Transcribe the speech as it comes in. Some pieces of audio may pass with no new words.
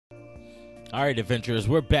All right, adventurers,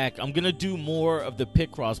 we're back. I'm going to do more of the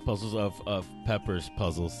Picross puzzles of Pepper's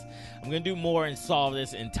puzzles. I'm going to do more and solve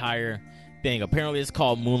this entire thing. Apparently, it's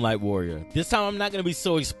called Moonlight Warrior. This time, I'm not going to be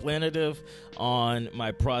so explanative on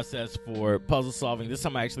my process for puzzle solving. This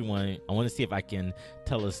time, I want to see if I can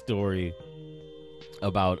tell a story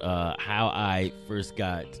about how I first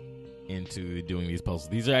got into doing these puzzles.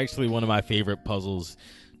 These are actually one of my favorite puzzles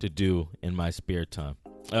to do in my spare time.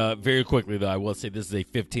 Very quickly, though, I will say this is a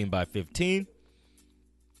 15 by 15.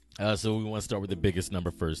 So we want to start with the biggest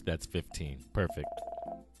number first. That's 15. Perfect.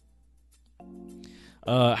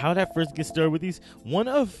 How did I first get started with these?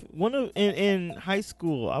 In high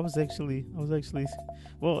school, I was actually,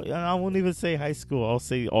 well, I won't even say high school. I'll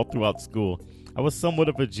say all throughout school. I was somewhat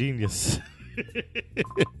of a genius.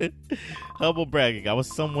 Humble bragging. I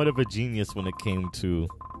was somewhat of a genius when it came to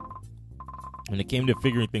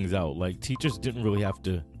figuring things out. Like, teachers didn't really have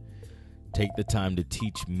to take the time to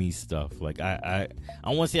teach me stuff. Like, I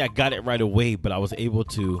want to say I got it right away, but I was able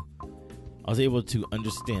to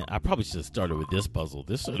understand. I probably should have started with this puzzle.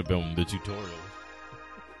 This should have been the tutorial.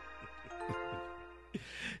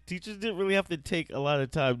 Teachers didn't really have to take a lot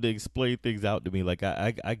of time to explain things out to me. Like,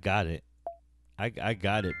 I got it. I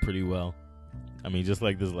got it pretty well. I mean, just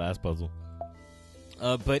like this last puzzle.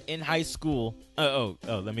 But in high school,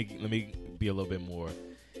 let me be a little bit more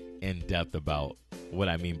in depth about what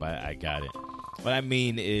I mean by I got it. What I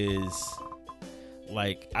mean is,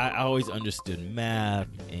 like, I always understood math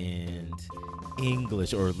and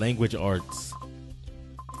English or language arts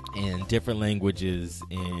and different languages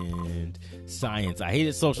and science. I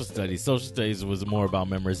hated social studies. Social studies was more about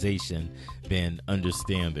memorization than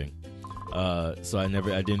understanding. So I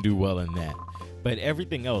didn't do well in that. But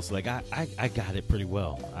everything else, like, I got it pretty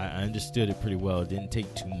well. I understood it pretty well. It didn't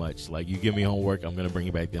take too much. Like, you give me homework, I'm going to bring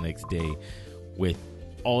it back the next day with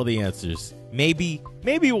all the answers. Maybe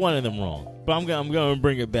one of them wrong. But I'm going to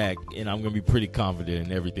bring it back, and I'm going to be pretty confident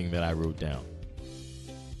in everything that I wrote down.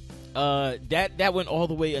 That went all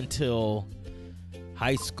the way until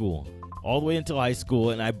high school. All the way until high school,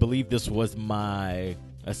 and I believe this was I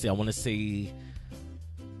want to say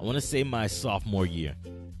my sophomore year.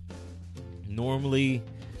 Normally,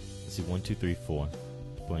 let's see, 1, 2, 3, 4.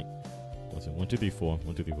 Blank. Let's see, 1, 2, 3, 4.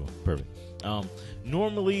 1, 2, 3, 4. Perfect.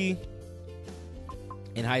 Normally,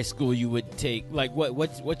 in high school, you would take, like,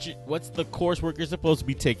 what's the coursework you're supposed to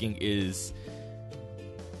be taking is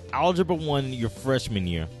Algebra 1 your freshman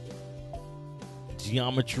year,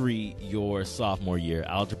 Geometry your sophomore year,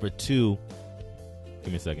 Algebra 2,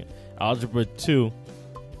 give me a second, Algebra 2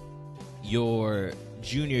 your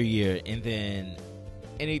junior year, and then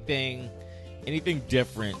anything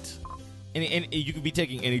different, and you could be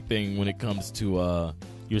taking anything when it comes to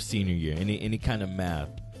your senior year, any kind of math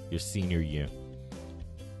your senior year.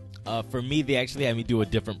 For me, they actually had me do a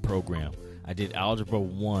different program. I did Algebra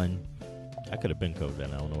 1. I could have been coded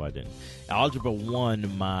that. I don't know why I didn't. Algebra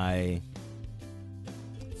 1 my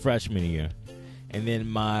freshman year, and then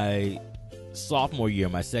my sophomore year,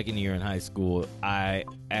 my second year in high school, they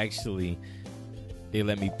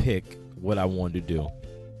let me pick what I wanted to do,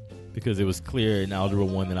 because it was clear in Algebra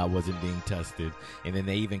 1 that I wasn't being tested. And then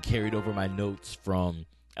they even carried over my notes from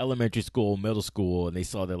elementary school, middle school, and they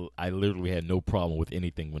saw that I literally had no problem with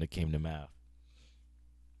anything when it came to math.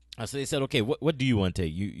 So they said, okay, what do you want to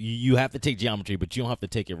take? You have to take geometry, but you don't have to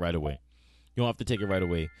take it right away. You don't have to take it right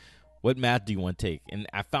away. What math do you want to take? And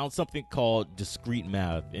I found something called discrete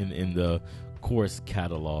math in the course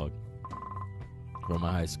catalog from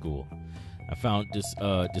my high school. I found this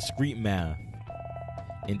discrete math.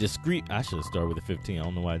 In discrete, I should have started with a 15. I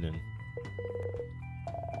don't know why I didn't.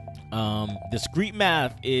 Discrete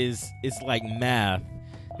math it's like math.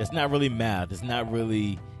 It's not really math. It's not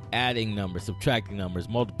really adding numbers, subtracting numbers,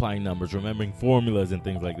 multiplying numbers, remembering formulas and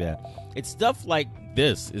things like that. It's stuff like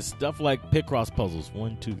this. It's stuff like Picross puzzles.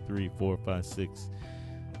 1, 2, 3, 4, 5, 6,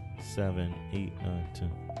 7, 8, 9,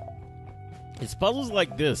 10. It's puzzles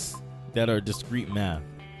like this that are discrete math.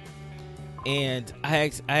 And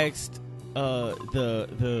I asked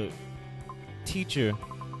the teacher,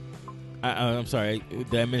 I'm sorry,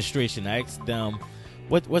 the administration. I asked them,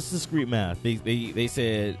 what's discrete math? They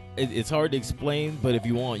said it's hard to explain, but if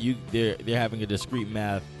you want, they're having a discrete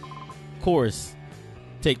math course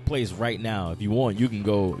take place right now. If you want, you can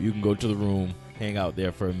go to the room, hang out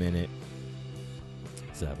there for a minute.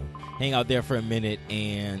 Hang out there for a minute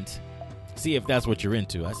and see if that's what you're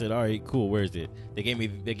into. I said, all right, cool. Where is it? They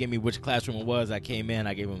gave me which classroom it was. I came in.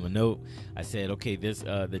 I gave them a note. I said, okay, this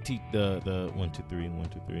the 1, 2, 3,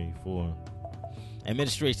 4.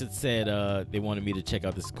 Administration said they wanted me to check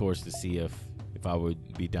out this course to see if if I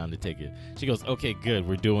would be down to take it. She goes, okay, good.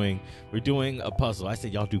 We're doing a puzzle. I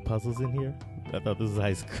said, y'all do puzzles in here? I thought this was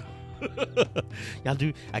high school. y'all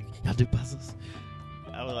do puzzles?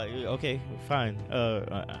 I was like, okay, fine.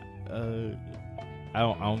 I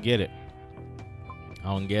don't get it. I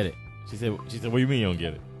don't get it. She said, what do you mean you don't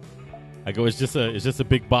get it? I go, it's just a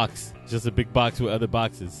big box. It's just a big box with other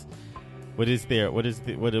boxes. What is there? What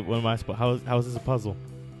am I supposed? How is this a puzzle?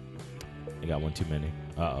 I got one too many.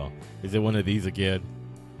 Uh-oh. Is it one of these again?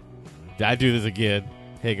 Did I do this again?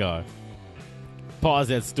 Hey, God. Pause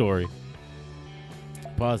that story.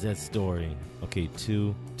 Okay,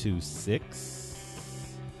 2, 2,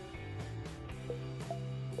 6.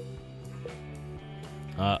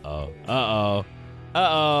 Uh-oh.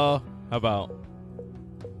 How about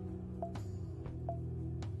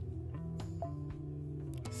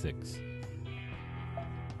 6,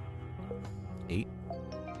 8?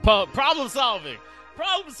 Problem solving.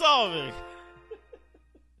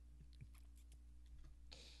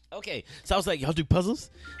 Okay, so I was like, y'all do puzzles?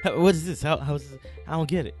 What is this? How is this? I don't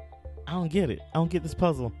get it. I don't get this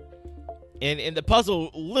puzzle. And the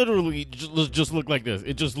puzzle literally just looked like this.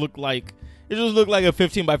 It just looked like a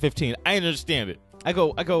 15 by 15. I understand it. I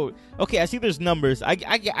go. Okay, I see there's numbers. I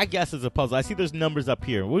guess it's a puzzle. I see there's numbers up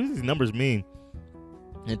here. What do these numbers mean?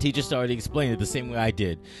 And the teacher started to explain it the same way I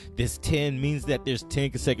did. This 10 means that there's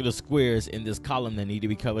 10 consecutive squares in this column that need to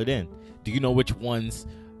be colored in. Do you know which ones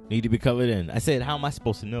need to be colored in? I said, how am I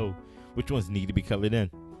supposed to know which ones need to be colored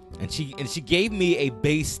in? And she gave me a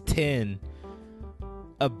base 10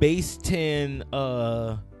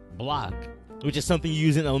 block, which is something you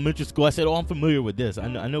use in elementary school. I said, oh, I'm familiar with this.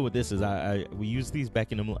 I know what this is. We used these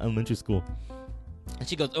back in elementary school. And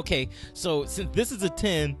she goes, okay, so since this is a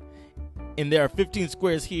 10 and there are 15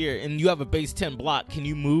 squares here and you have a base 10 block, can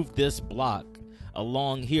you move this block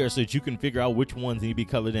along here so that you can figure out which ones need to be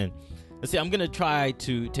colored in? Let's see, I'm going to try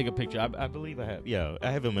to take a picture. I believe I have. Yeah,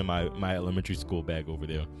 I have them in my elementary school bag over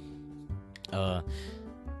there. I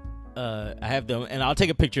have them, and I'll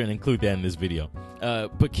take a picture and include that in this video.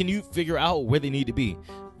 But can you figure out where they need to be?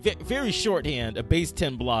 Very shorthand, a base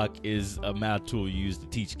 10 block is a math tool used to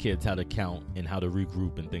teach kids how to count and how to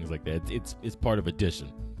regroup and things like that. It's part of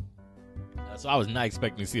addition. So I was not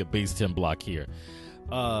expecting to see a base 10 block here.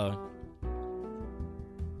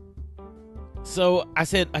 So I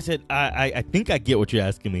said, I think I get what you're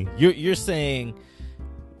asking me. You're saying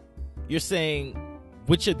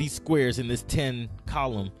which of these squares in this 10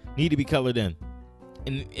 column need to be colored in.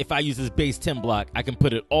 And if I use this base 10 block, I can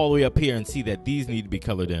put it all the way up here and see that these need to be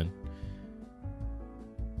colored in.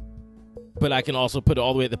 But I can also put it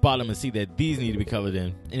all the way at the bottom and see that these need to be colored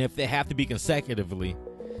in. And if they have to be consecutively,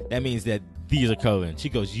 that means that these are colored in. She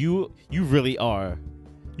goes, you really are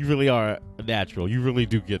natural. You really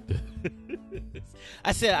do get this.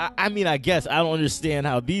 I said, I mean, I guess I don't understand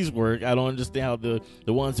how these work. I don't understand how the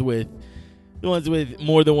ones with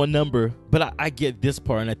more than one number, but I get this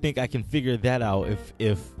part, and I think I can figure that out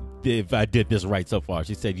if I did this right so far.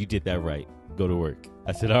 She said, you did that right. Go to work.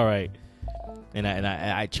 I said, all right. And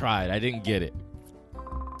I tried. I didn't get it.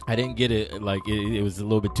 Like it was a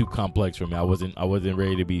little bit too complex for me. I wasn't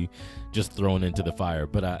ready to be just thrown into the fire,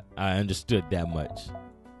 but I understood that much.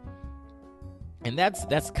 And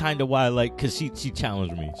that's kind of why I like, because she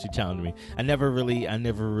challenged me. I never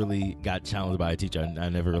really got challenged by a teacher. I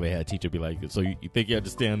never really had a teacher be like, so you think you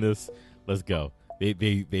understand this? Let's go. They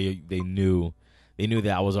knew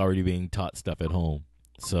that I was already being taught stuff at home,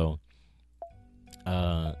 so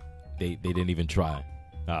they didn't even try.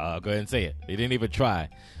 I'll go ahead and say it. They didn't even try.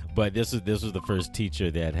 But this was the first teacher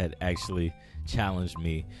that had actually challenged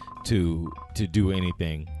me to do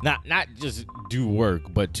anything. Not just do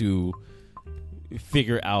work, but to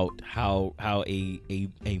figure out how a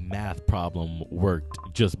math problem worked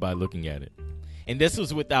just by looking at it. And this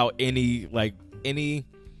was without any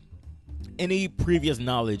previous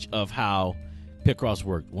knowledge of how Picross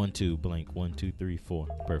worked. 1, 2, blank, 1, 2, 3, 4.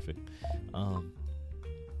 Perfect.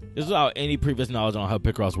 This was without any previous knowledge on how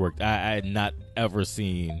Picross worked. I had not ever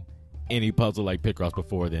seen any puzzle like Picross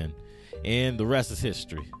before then. And the rest is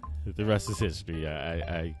history.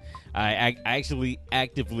 I actually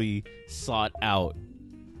actively sought out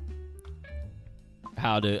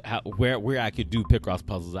where I could do Picross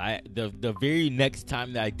puzzles. The very next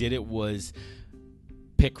time that I did it was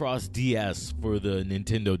Picross DS for the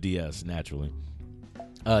Nintendo DS. Naturally,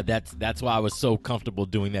 that's why I was so comfortable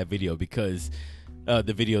doing that video, because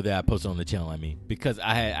the video that I posted on the channel. I mean, because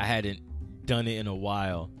I hadn't done it in a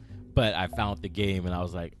while, but I found the game and I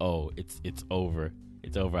was like, oh, it's over.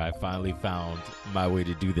 It's over. I finally found my way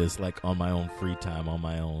to do this, like on my own free time, on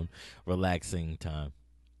my own relaxing time.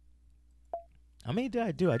 How many did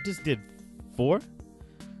I do? I just did 4.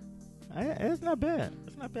 It's not bad.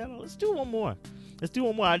 It's not bad at all. Let's do one more.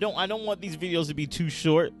 I don't want these videos to be too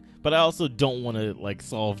short, but I also don't want to like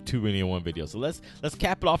solve too many in one video. So let's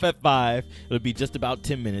cap it off at 5. It'll be just about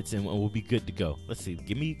 10 minutes, and we'll be good to go. Let's see.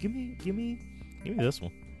 Give me this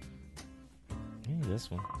one. Give me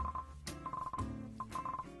this one.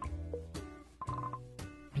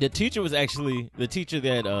 The teacher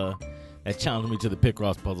that challenged me to the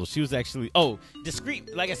Picross puzzle. She was actually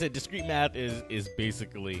discrete. Like I said, discrete math is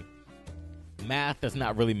basically math that's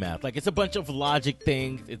not really math. Like, it's a bunch of logic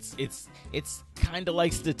things. It's kind of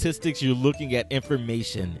like statistics. You're looking at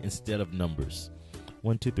information instead of numbers.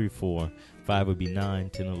 1, 2, 3, 4. 5 would be 9,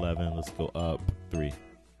 10, 11. Let's go up 3,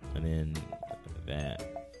 and then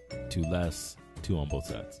that 2 less, 2 on both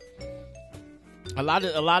sides. A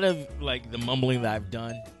lot of like the mumbling that I've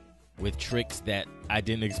done with tricks that I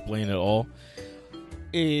didn't explain at all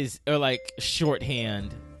are like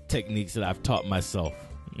shorthand techniques that I've taught myself.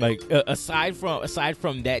 Like aside from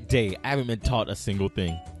that day, I haven't been taught a single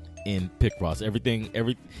thing in Picross.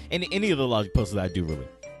 Any of the logic puzzles that I do, really.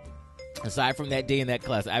 Aside from that day in that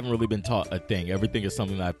class, I haven't really been taught a thing. Everything is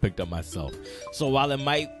something that I picked up myself. So while it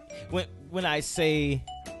might, when I've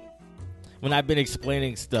been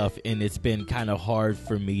explaining stuff and it's been kind of hard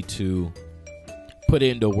for me to put it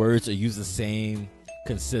into words or use the same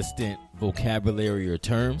consistent vocabulary or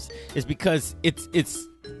terms, it's because it's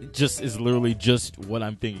literally just what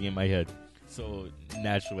I'm thinking in my head. So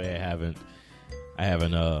naturally I haven't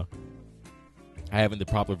the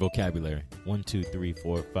proper vocabulary. 1, 2, 3,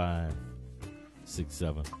 4, 5, 6,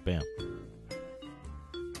 7. Bam.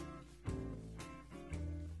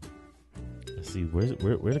 Let's see, where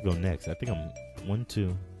to go next? I think I'm 1,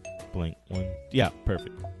 2, blank 1. Yeah,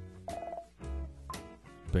 perfect.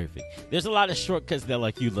 There's a lot of shortcuts that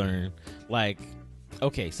like you learn. Like,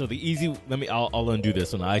 okay, so the easy. I'll undo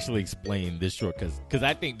this one. I'll actually explain this shortcut because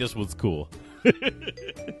I think this was cool.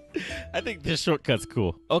 I think this shortcut's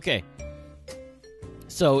cool. Okay.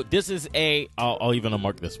 So this is I'll even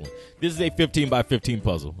unmark this one. This is a 15 by 15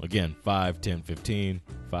 puzzle. Again, 5, 10, 15,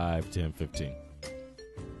 5, 10, 15.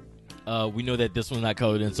 We know that this one's not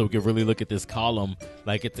colored in, so we can really look at this column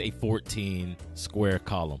like it's a 14 square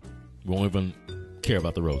column. We won't even care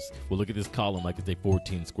about the rows. We'll look at this column like it's a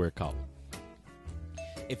 14 square column.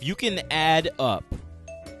 If you can add up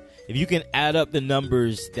the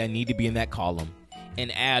numbers that need to be in that column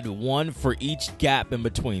and add 1 for each gap in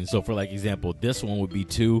between. So for like example, this one would be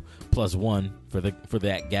 2 plus 1 for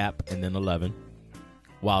that gap, and then 11.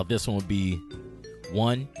 While this one would be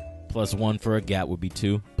 1 plus 1 for a gap would be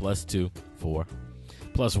 2 plus 2, 4.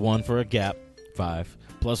 Plus 1 for a gap, 5.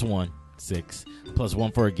 Plus 1, 6. Plus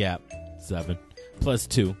 1 for a gap, 7. Plus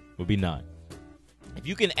 2 would be 9. If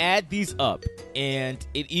you can add these up and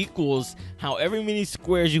it equals however many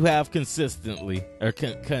squares you have consistently, or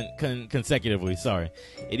consecutively,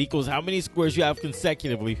 it equals how many squares you have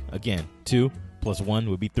consecutively. Again, 2 plus 1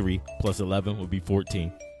 would be 3, plus 11 would be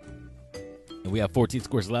 14. And we have 14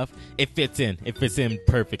 squares left. It fits in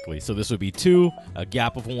perfectly. So this would be 2, a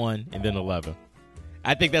gap of 1, and then 11.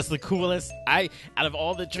 I think that's the coolest. Out of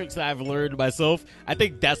all the tricks that I've learned myself, I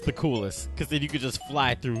think that's the coolest. Because then you could just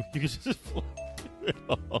fly through. You could just fly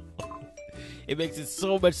through. It makes it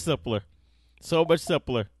so much simpler. So much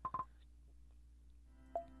simpler.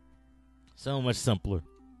 So much simpler.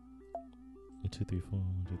 1, 2, 3, 4.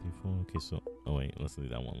 1, 2, 3, 4. Okay, so. Oh, wait. Let's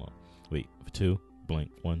leave that one alone. Wait. 2,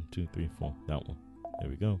 blank. 1, 2, 3, 4. That one. There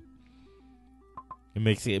we go. It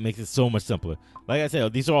makes it so much simpler. Like I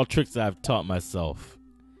said, these are all tricks that I've taught myself.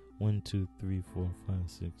 1, 2, 3, 4, 5,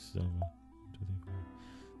 6, 7. 1, 2, 3, 4.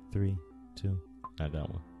 3, 2. Not that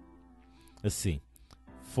one. Let's see.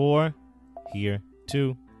 4 here.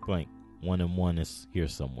 2 blank. 1 and 1 is here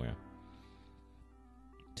somewhere.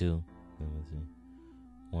 2. Let's see.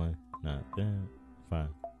 1. Not that. 5.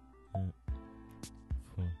 That.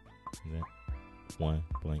 4. That. 1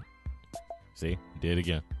 blank. See? Did it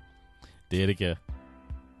again.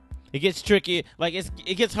 It gets tricky. Like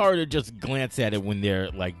it gets hard to just glance at it when they're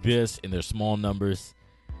like this and they're small numbers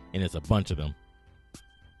and it's a bunch of them.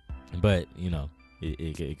 But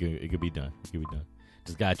it could be done. It could be done.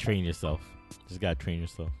 Just gotta train yourself.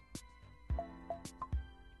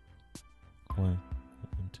 1,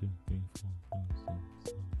 2, 3, 4, 5,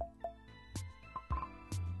 6,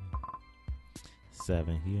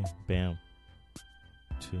 7 here. Bam.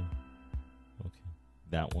 2. Okay.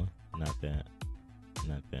 That one. Not that.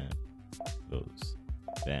 Not that. Those.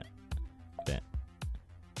 That. That.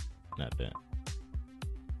 Not that.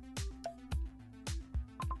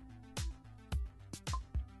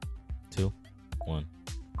 Two. 1.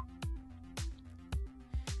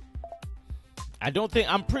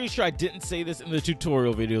 I'm pretty sure I didn't say this in the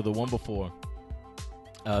tutorial video, the one before.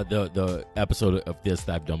 The episode of this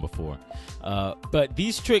that I've done before. But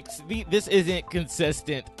these tricks, this isn't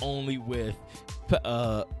consistent only with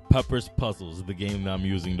Pepper's Puzzles, the game that I'm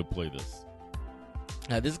using to play this.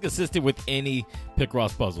 This is consistent with any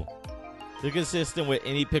Picross puzzle. They're consistent with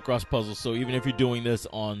any Picross puzzle. So even if you're doing this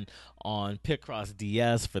on Picross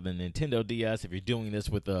DS for the Nintendo DS, if you're doing this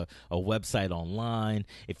with a website online,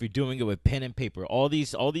 if you're doing it with pen and paper, all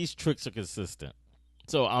these tricks are consistent.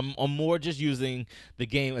 So I'm more just using the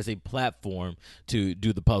game as a platform to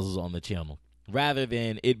do the puzzles on the channel, rather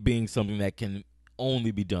than it being something that can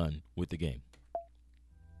only be done with the game.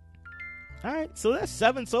 All right, so that's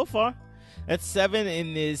 7 so far. That's 7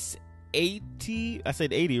 in this 80. I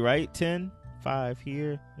said 80, right? 10, 5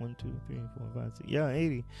 here. 1, 2, 3, 4, 5, 6. Yeah,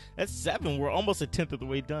 80. That's 7. We're almost a 10th of the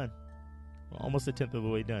way done.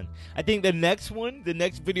 I think the next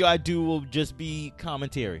video I do will just be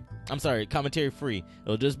commentary. I'm sorry, commentary free.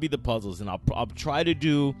 It'll just be the puzzles, and I'll try to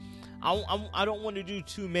do. I don't want to do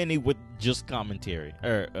too many with just commentary.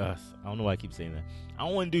 I don't know why I keep saying that. I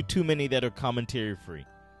don't want to do too many that are commentary free.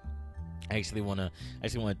 I actually want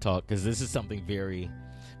to talk, because this is something very,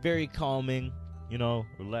 very calming. You know,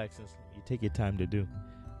 relaxing. You take your time to do.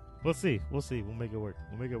 We'll see. We'll make it work.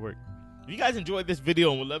 If you guys enjoyed this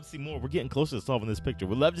video and would love to see more, we're getting closer to solving this picture.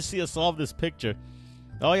 We'd love to see us solve this picture.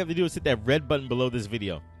 All you have to do is hit that red button below this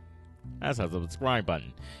video. That's the subscribe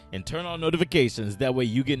button. And turn on notifications. That way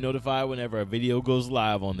you get notified whenever a video goes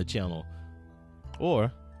live on the channel,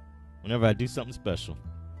 or whenever I do something special.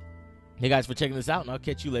 Hey guys, for checking this out, and I'll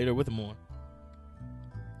catch you later with more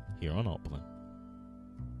here on Altplay.